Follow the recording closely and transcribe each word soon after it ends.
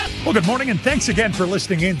Well, good morning, and thanks again for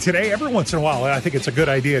listening in today. Every once in a while, I think it's a good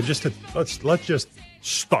idea just to let's just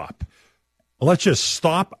stop. Let's just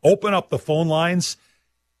stop, open up the phone lines,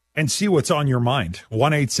 and see what's on your mind.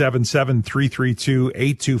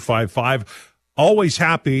 1-877-332-8255. Always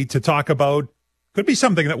happy to talk about, could be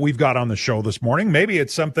something that we've got on the show this morning. Maybe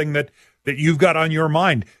it's something that you've got on your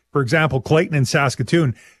mind. For example, Clayton in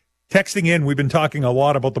Saskatoon, texting in, we've been talking a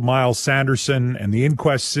lot about the Miles Sanderson and the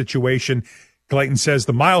inquest situation. Clayton says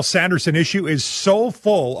the Miles Sanderson issue is so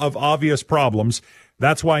full of obvious problems.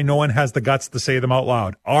 That's why no one has the guts to say them out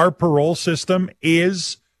loud. Our parole system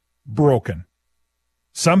is broken.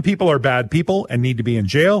 Some people are bad people and need to be in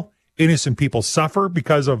jail. Innocent people suffer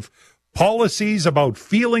because of policies about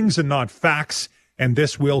feelings and not facts. And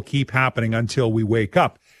this will keep happening until we wake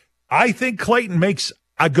up. I think Clayton makes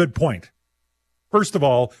a good point. First of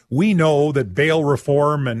all, we know that bail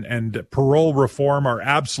reform and parole reform are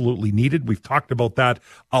absolutely needed. We've talked about that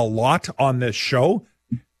a lot on this show.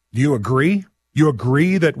 Do you agree? You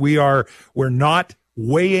agree that we're not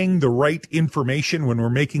weighing the right information when we're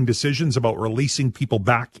making decisions about releasing people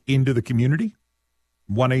back into the community?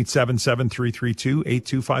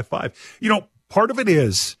 1-877-332-8255. You know, part of it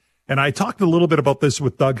is, and I talked a little bit about this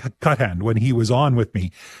with Doug Cuthand when he was on with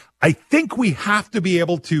me, I think we have to be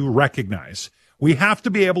able to recognize, we have to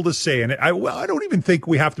be able to say, and I don't even think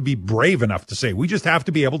we have to be brave enough to say, we just have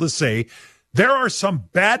to be able to say, there are some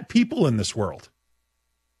bad people in this world.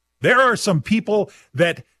 There are some people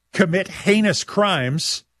that commit heinous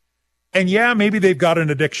crimes, and yeah, maybe they've got an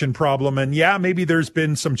addiction problem, and yeah, maybe there's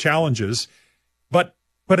been some challenges, but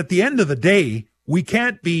at the end of the day, we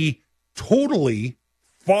can't be totally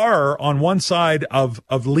far on one side of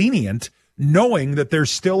lenient, knowing that there's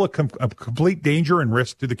still a complete danger and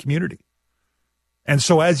risk to the community. And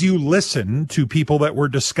so as you listen to people that we're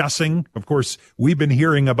discussing, of course, we've been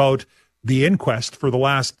hearing about the inquest for the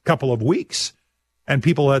last couple of weeks, and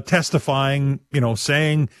people are testifying,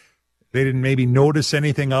 saying they didn't maybe notice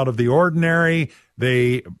anything out of the ordinary.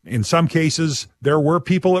 In some cases, there were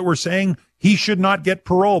people that were saying he should not get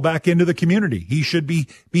parole back into the community. He should be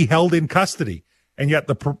held in custody. And yet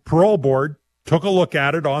the parole board took a look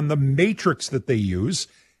at it on the matrix that they use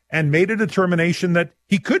and made a determination that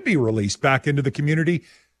he could be released back into the community.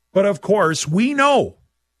 But of course, we know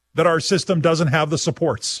that our system doesn't have the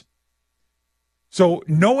supports. So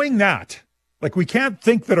knowing that, we can't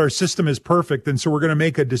think that our system is perfect, and so we're going to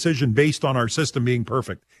make a decision based on our system being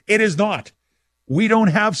perfect. It is not. We don't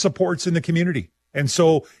have supports in the community. And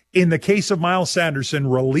so in the case of Miles Sanderson,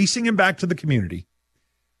 releasing him back to the community,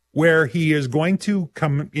 where he is going to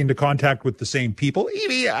come into contact with the same people.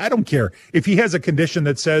 I don't care. If he has a condition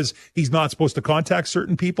that says he's not supposed to contact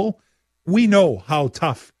certain people, we know how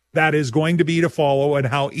tough that is going to be to follow and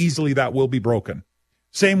how easily that will be broken.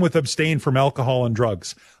 Same with abstain from alcohol and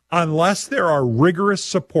drugs. Unless there are rigorous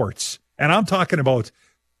supports, and I'm talking about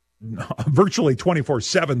virtually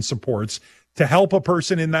 24/7 supports to help a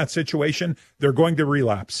person in that situation, they're going to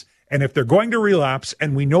relapse. And if they're going to relapse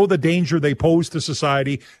and we know the danger they pose to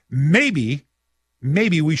society, maybe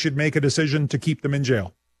we should make a decision to keep them in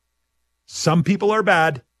jail. Some people are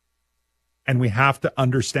bad, and we have to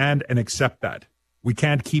understand and accept that. We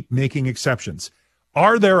can't keep making exceptions.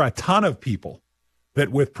 Are there a ton of people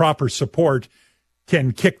that with proper support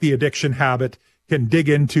can kick the addiction habit, can dig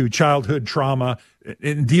into childhood trauma,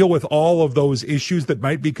 and deal with all of those issues that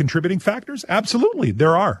might be contributing factors? Absolutely,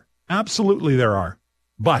 there are. Absolutely, there are.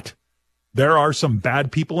 But there are some bad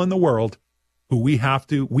people in the world who we have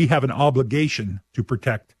an obligation to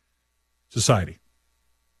protect society.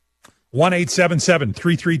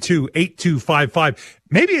 1-877-332-8255.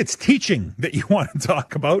 Maybe it's teaching that you want to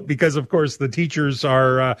talk about, because of course the teachers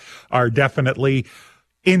are definitely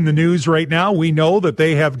in the news right now. We know that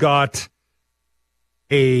they have got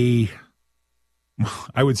a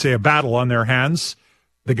battle on their hands.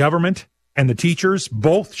 The government and the teachers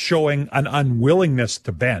both showing an unwillingness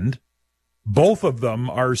to bend. Both of them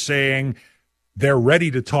are saying they're ready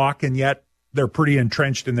to talk, and yet they're pretty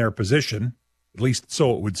entrenched in their position, at least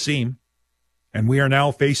so it would seem. And we are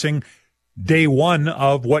now facing day one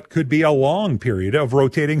of what could be a long period of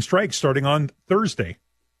rotating strikes starting on Thursday.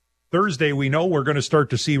 Thursday, we know we're going to start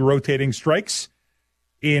to see rotating strikes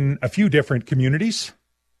in a few different communities.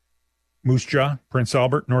 Moose Jaw, Prince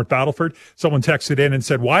Albert, North Battleford. Someone texted in and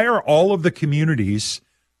said, why are all of the communities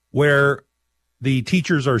where the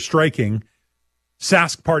teachers are striking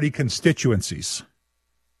Sask Party constituencies?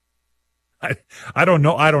 I don't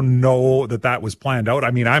know. I don't know that was planned out.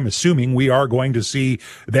 I mean, I'm assuming we are going to see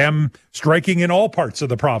them striking in all parts of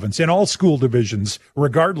the province, in all school divisions,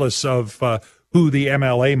 regardless of who the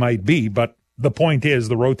MLA might be. But the point is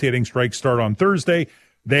the rotating strikes start on Thursday.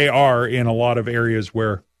 they are in a lot of areas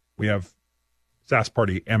where we have Sass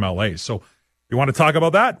Party MLAs. So you want to talk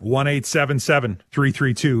about that?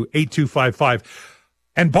 1-877-332-8255.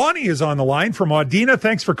 And Bonnie is on the line from Audina.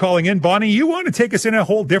 Thanks for calling in. Bonnie, you want to take us in a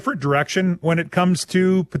whole different direction when it comes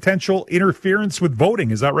to potential interference with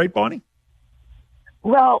voting. Is that right, Bonnie?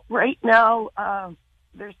 Well, right now,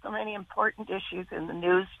 there's so many important issues in the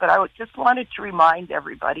news, but I just wanted to remind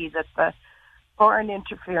everybody that the foreign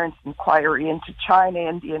interference inquiry into China,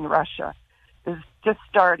 India, and Russia has just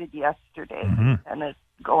started yesterday, and it's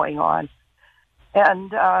going on.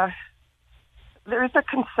 And there's a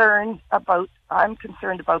I'm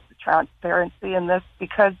concerned about the transparency in this,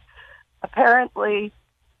 because apparently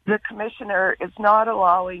the commissioner is not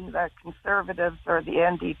allowing the Conservatives or the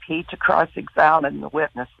NDP to cross-examine the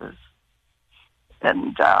witnesses.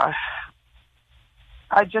 And I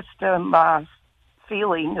just am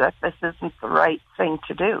feeling that this isn't the right thing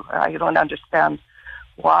to do. I don't understand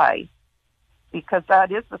why, because that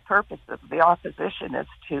is the purpose of the opposition, is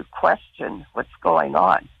to question what's going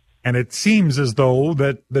on. And it seems as though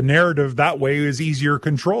that the narrative that way is easier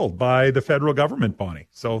controlled by the federal government, Bonnie.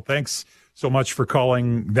 So thanks so much for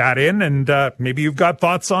calling that in, and maybe you've got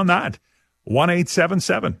thoughts on that.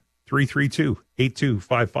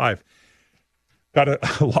 1-877-332-8255.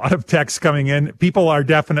 Got a lot of texts coming in. People are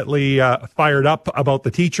definitely fired up about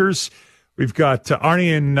the teachers. We've got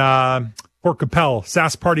Arnie in Port Capel.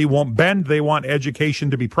 Sass Party won't bend. They want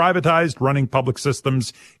education to be privatized. Running public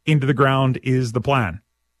systems into the ground is the plan.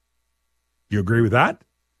 You agree with that?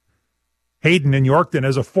 Hayden in Yorkton,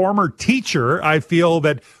 as a former teacher, I feel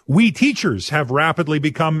that we teachers have rapidly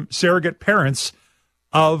become surrogate parents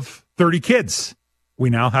of 30 kids. We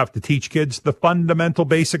now have to teach kids the fundamental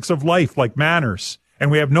basics of life, like manners,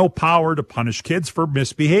 and we have no power to punish kids for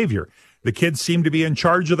misbehavior. The kids seem to be in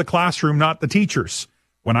charge of the classroom, not the teachers.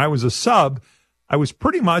 When I was a sub, I was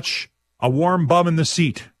pretty much a warm bum in the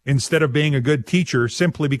seat instead of being a good teacher,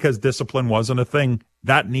 simply because discipline wasn't a thing.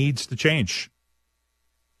 That needs to change.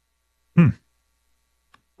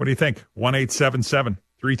 What do you think?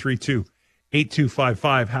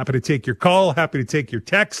 1-877-332-8255. Happy to take your call. Happy to take your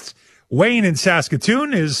texts. Wayne in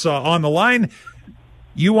Saskatoon is on the line.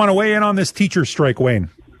 You want to weigh in on this teacher strike, Wayne?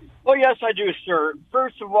 Well, yes, I do, sir.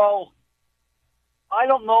 First of all, I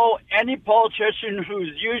don't know any politician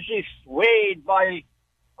who's usually swayed by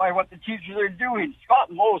what the teachers are doing.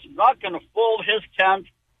 Scott Moe's not going to fold his tent,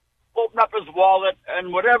 open up his wallet,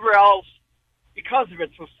 and whatever else because of it.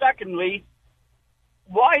 So secondly,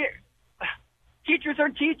 why teachers are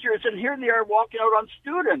teachers, and here they are walking out on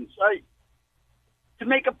students to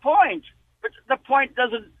make a point. But the point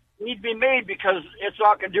doesn't need to be made, because it's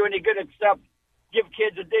not going to do any good except give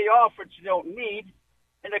kids a day off, which they don't need.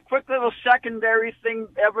 And a quick little secondary thing,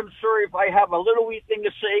 Evan, sorry if I have a little wee thing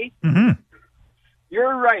to say. Mm-hmm.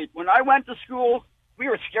 You're right. When I went to school, we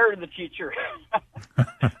were scared of the teacher.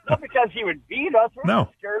 Not because he would beat us. We're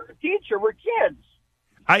scared of the teacher. We're kids.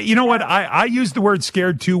 You know what? I use the word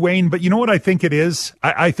scared too, Wayne, but you know what I think it is?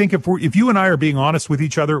 I think if you and I are being honest with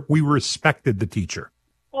each other, we respected the teacher.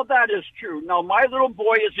 Well, that is true. Now, my little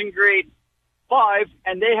boy is in grade 5,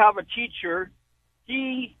 and they have a teacher.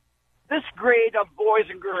 This grade of boys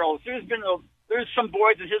and girls, there's some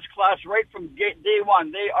boys in his class right from day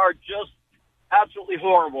one. They are just absolutely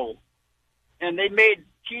horrible. And they made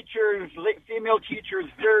female teachers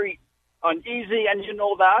very uneasy, and you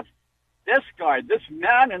know that. This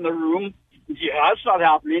man in the room, it's not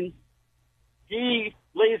happening. He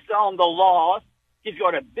lays down the law. He's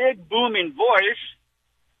got a big, booming voice,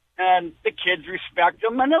 and the kids respect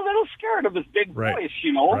him and a little scared of his big voice,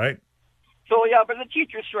 you know. Right. So, yeah, but the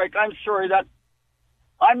teacher strike, I'm sorry that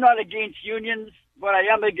I'm not against unions, but I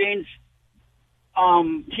am against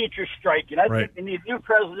teacher strike. And I think we need a new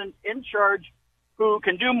president in charge who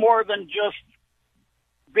can do more than just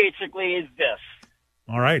basically is this.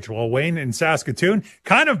 All right. Well, Wayne in Saskatoon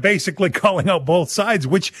kind of basically calling out both sides,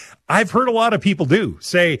 which I've heard a lot of people do.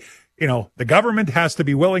 Say, you know, the government has to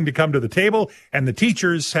be willing to come to the table, and the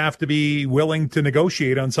teachers have to be willing to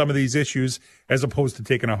negotiate on some of these issues as opposed to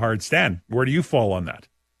taking a hard stand. Where do you fall on that?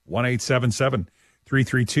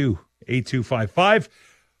 1-877-332-8255.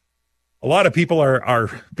 A lot of people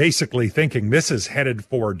are basically thinking this is headed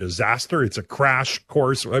for disaster. It's a crash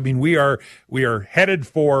course. I mean, we are headed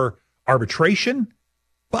for arbitration.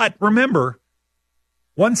 But remember,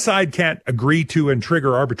 one side can't agree to and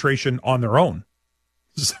trigger arbitration on their own.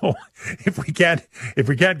 So if we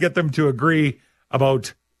can't get them to agree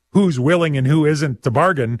about who's willing and who isn't to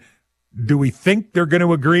bargain, do we think they're going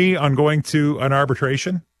to agree on going to an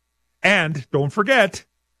arbitration? And don't forget,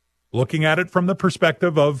 looking at it from the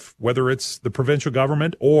perspective of whether it's the provincial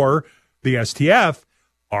government or the STF,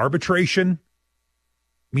 Arbitration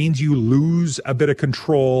means you lose a bit of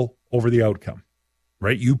control over the outcome,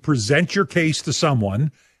 right? You present your case to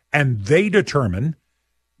someone and they determine,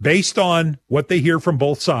 based on what they hear from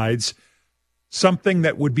both sides, something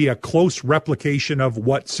that would be a close replication of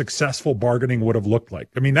what successful bargaining would have looked like.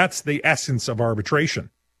 I mean, that's the essence of arbitration.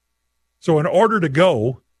 So in order to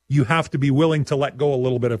go, you have to be willing to let go a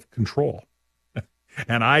little bit of control.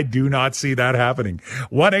 And I do not see that happening.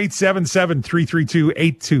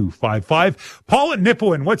 1-877-332-8255. Paul and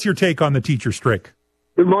Nipawin, what's your take on the teacher strike?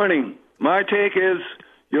 Good morning. My take is,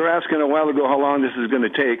 you're asking a while ago how long this is going to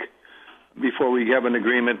take before we have an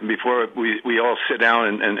agreement and before we all sit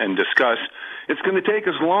down and discuss. It's going to take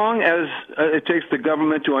as long as it takes the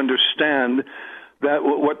government to understand that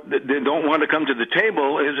what they don't want to come to the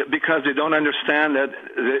table is because they don't understand that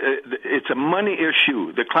it's a money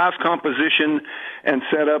issue. The class composition and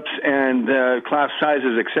setups and class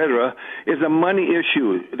sizes, etc., is a money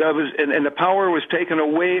issue. And the power was taken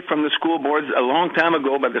away from the school boards a long time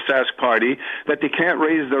ago by the Sask Party that they can't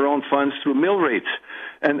raise their own funds through mill rates.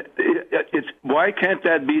 And it's why can't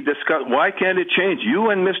that be discussed? Why can't it change?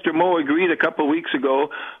 You and Mr. Moe agreed a couple of weeks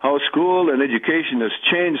ago how school and education has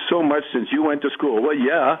changed so much since you went to school. Well,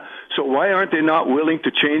 yeah. So why aren't they not willing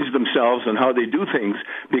to change themselves and how they do things?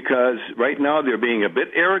 Because right now they're being a bit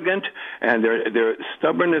arrogant and they're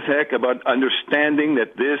stubborn as heck about understanding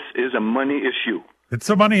that this is a money issue.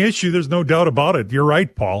 It's a money issue. There's no doubt about it. You're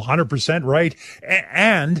right, Paul. 100% right.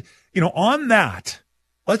 And, on that,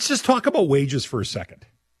 let's just talk about wages for a second.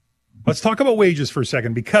 Let's talk about wages for a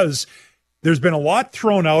second, because there's been a lot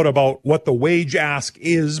thrown out about what the wage ask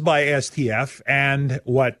is by STF and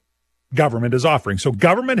what government is offering. So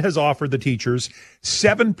government has offered the teachers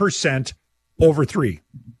 7% over 3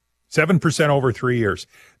 years.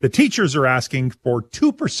 The teachers are asking for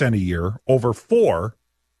 2% a year over 4,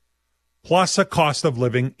 plus a cost of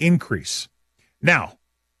living increase. Now,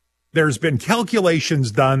 there's been calculations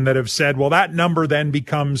done that have said, well, that number then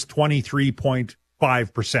becomes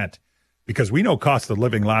 23.5%. Because we know cost of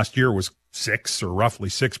living last year was 6 or roughly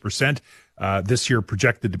 6%. This year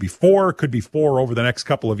projected to be 4, could be 4 over the next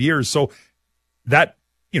couple of years. So that,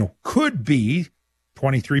 could be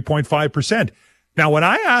 23.5%. Now, when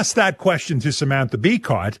I asked that question to Samantha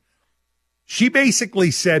Beacott, she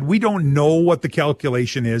basically said, we don't know what the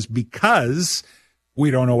calculation is because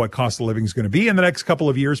we don't know what cost of living is going to be in the next couple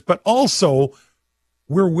of years, but also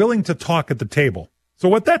we're willing to talk at the table. So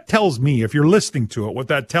what that tells me, if you're listening to it, what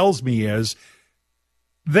that tells me is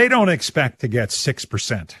they don't expect to get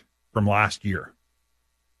 6% from last year,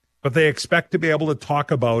 but they expect to be able to talk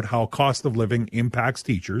about how cost of living impacts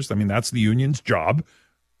teachers. I mean, that's the union's job.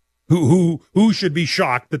 Who should be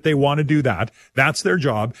shocked that they want to do that? That's their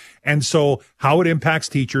job. And so how it impacts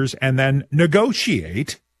teachers, and then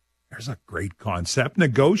negotiate. There's a great concept.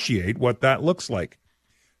 Negotiate what that looks like.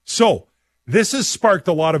 So this has sparked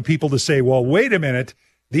a lot of people to say, well, wait a minute,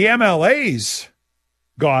 the MLAs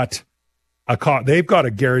they've got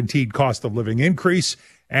a guaranteed cost of living increase,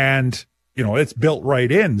 and, it's built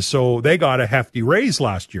right in. So they got a hefty raise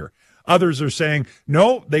last year. Others are saying,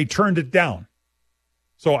 no, they turned it down.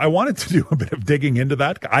 So I wanted to do a bit of digging into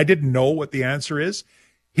that. I didn't know what the answer is.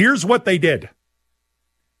 Here's what they did.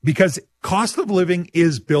 Because cost of living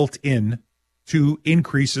is built in to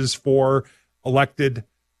increases for elected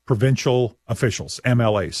provincial officials,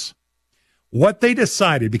 MLAs. What they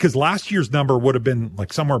decided, because last year's number would have been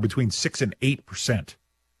like somewhere between 6 and 8%.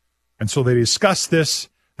 And so they discussed this.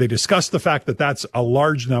 They discussed the fact that that's a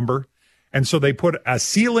large number. And so they put a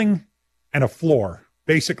ceiling and a floor,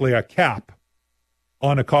 basically a cap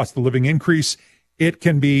on a cost of living increase. It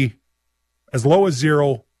can be as low as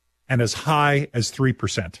 0 and as high as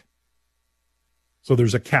 3%. So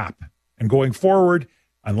there's a cap. And going forward,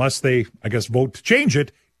 unless they, vote to change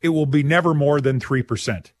it, it will be never more than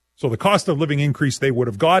 3%. So the cost of living increase they would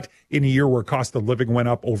have got in a year where cost of living went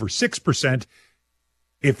up over 6%,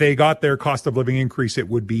 if they got their cost of living increase, it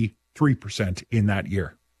would be 3% in that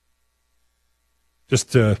year.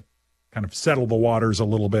 Just to kind of settle the waters a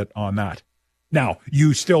little bit on that. Now,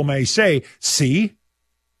 you still may say, see,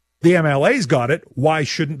 the MLA's got it. Why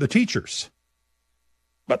shouldn't the teachers?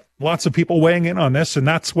 But lots of people weighing in on this, and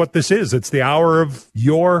that's what this is. It's the hour of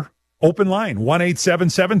your open line,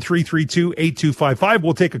 1-877-332-8255.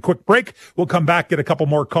 We'll take a quick break. We'll come back, get a couple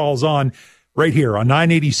more calls on right here on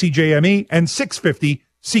 980 CJME and 650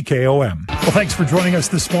 CKOM. Well, thanks for joining us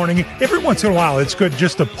this morning. Every once in a while, it's good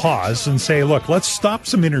just to pause and say, look, let's stop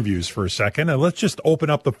some interviews for a second and let's just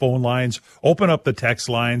open up the phone lines, open up the text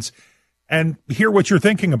lines, and hear what you're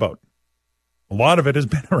thinking about. A lot of it has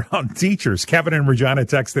been around teachers. Kevin and Regina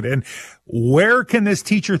texted in, where can this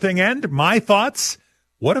teacher thing end? My thoughts,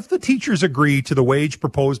 What if the teachers agree to the wage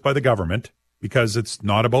proposed by the government, because it's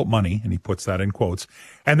not about money, and he puts that in quotes,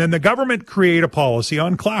 and then the government create a policy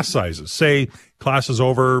on class sizes? Say classes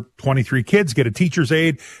over 23 kids get a teacher's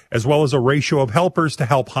aide, as well as a ratio of helpers to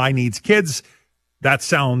help high needs kids. That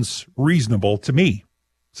sounds reasonable to me.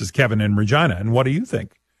 This is Kevin in Regina. And what do you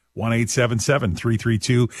think?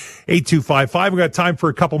 1-877-332-8255. We've got time for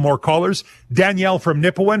a couple more callers. Danielle from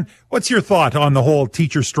Nipawin, what's your thought on the whole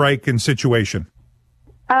teacher strike and situation?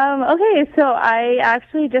 Okay, so I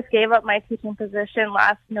actually just gave up my teaching position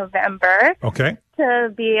last November. Okay.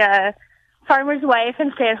 To be a farmer's wife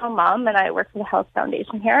and stay-at-home mom, and I work for the Health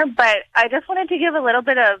Foundation here. But I just wanted to give a little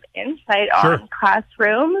bit of insight on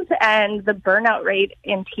classrooms and the burnout rate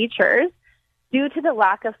in teachers due to the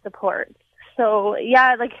lack of support. So,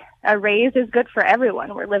 yeah, like a raise is good for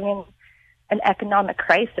everyone. We're living an economic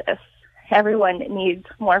crisis. Everyone needs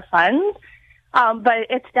more funds. But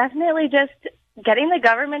it's definitely just getting the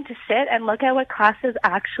government to sit and look at what classes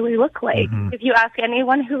actually look like. Mm-hmm. If you ask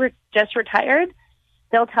anyone who just retired,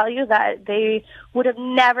 they'll tell you that they would have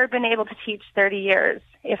never been able to teach 30 years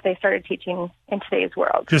if they started teaching in today's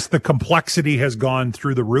world. Just the complexity has gone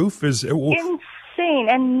through the roof? Insane.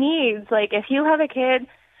 And needs. Like, if you have a kid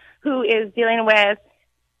who is dealing with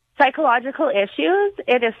psychological issues,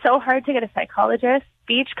 it is so hard to get a psychologist.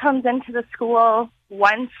 Speech comes into the school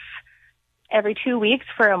once every 2 weeks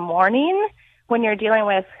for a morning when you're dealing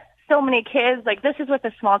with so many kids. Like, this is with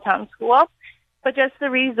a small town school, but just the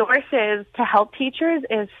resources to help teachers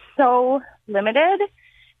is so limited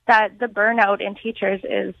that the burnout in teachers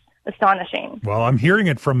is astonishing. Well, I'm hearing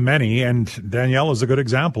it from many, and Danielle is a good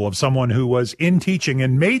example of someone who was in teaching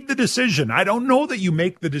and made the decision. I don't know that you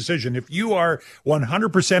make the decision. If you are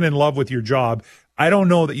 100% in love with your job, I don't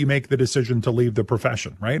know that you make the decision to leave the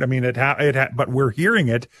profession, right? I mean, but we're hearing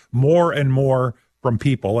it more and more from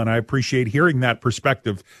people, and I appreciate hearing that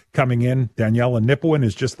perspective coming in. Danielle in Nipawin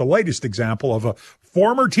is just the latest example of a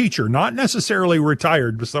former teacher, not necessarily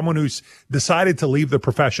retired, but someone who's decided to leave the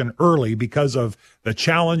profession early because of the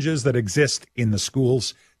challenges that exist in the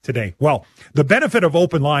schools today. Well, the benefit of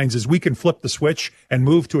open lines is we can flip the switch and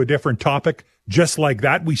move to a different topic just like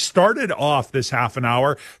that. We started off this half an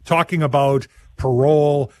hour talking about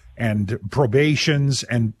parole and probations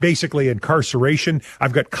and basically incarceration.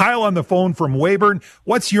 I've got Kyle on the phone from Weyburn.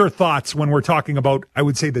 What's your thoughts when we're talking about, I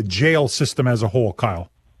would say, the jail system as a whole,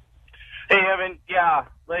 Kyle? Hey, Evan. Yeah,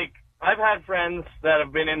 like, I've had friends that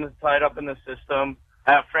have been tied up in the system.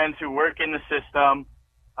 I have friends who work in the system.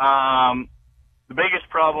 The biggest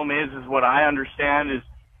problem is what I understand is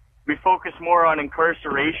we focus more on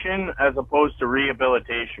incarceration as opposed to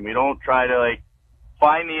rehabilitation. We don't try to,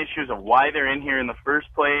 find the issues of why they're in here in the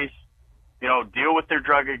first place, deal with their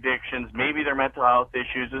drug addictions, maybe their mental health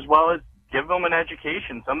issues, as well as give them an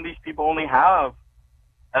education. Some of these people only have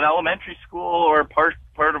an elementary school or part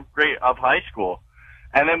of high school.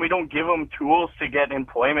 And then we don't give them tools to get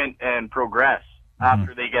employment and progress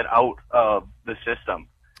after they get out of the system.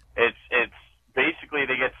 It's basically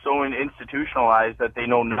they get so institutionalized that they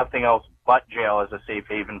know nothing else but jail as a safe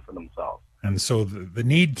haven for themselves. And so the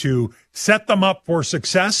need to set them up for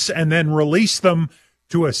success and then release them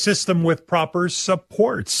to a system with proper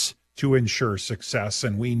supports to ensure success.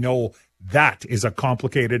 And we know that is a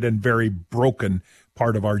complicated and very broken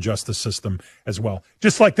part of our justice system as well.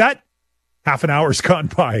 Just like that, half an hour's gone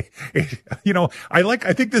by. I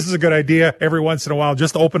think this is a good idea every once in a while.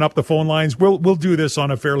 Just open up the phone lines. We'll do this on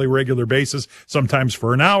a fairly regular basis, sometimes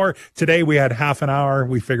for an hour. Today we had half an hour.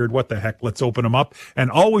 We figured, what the heck, let's open them up. And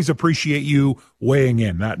always appreciate you weighing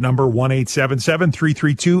in. That number,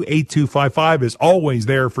 1-877-332-8255, is always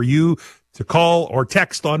there for you to call or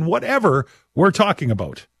text on whatever we're talking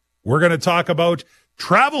about. We're going to talk about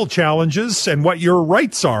travel challenges and what your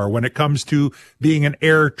rights are when it comes to being an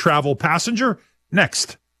air travel passenger.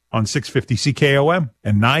 Next on 650 CKOM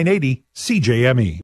and 980 CJME.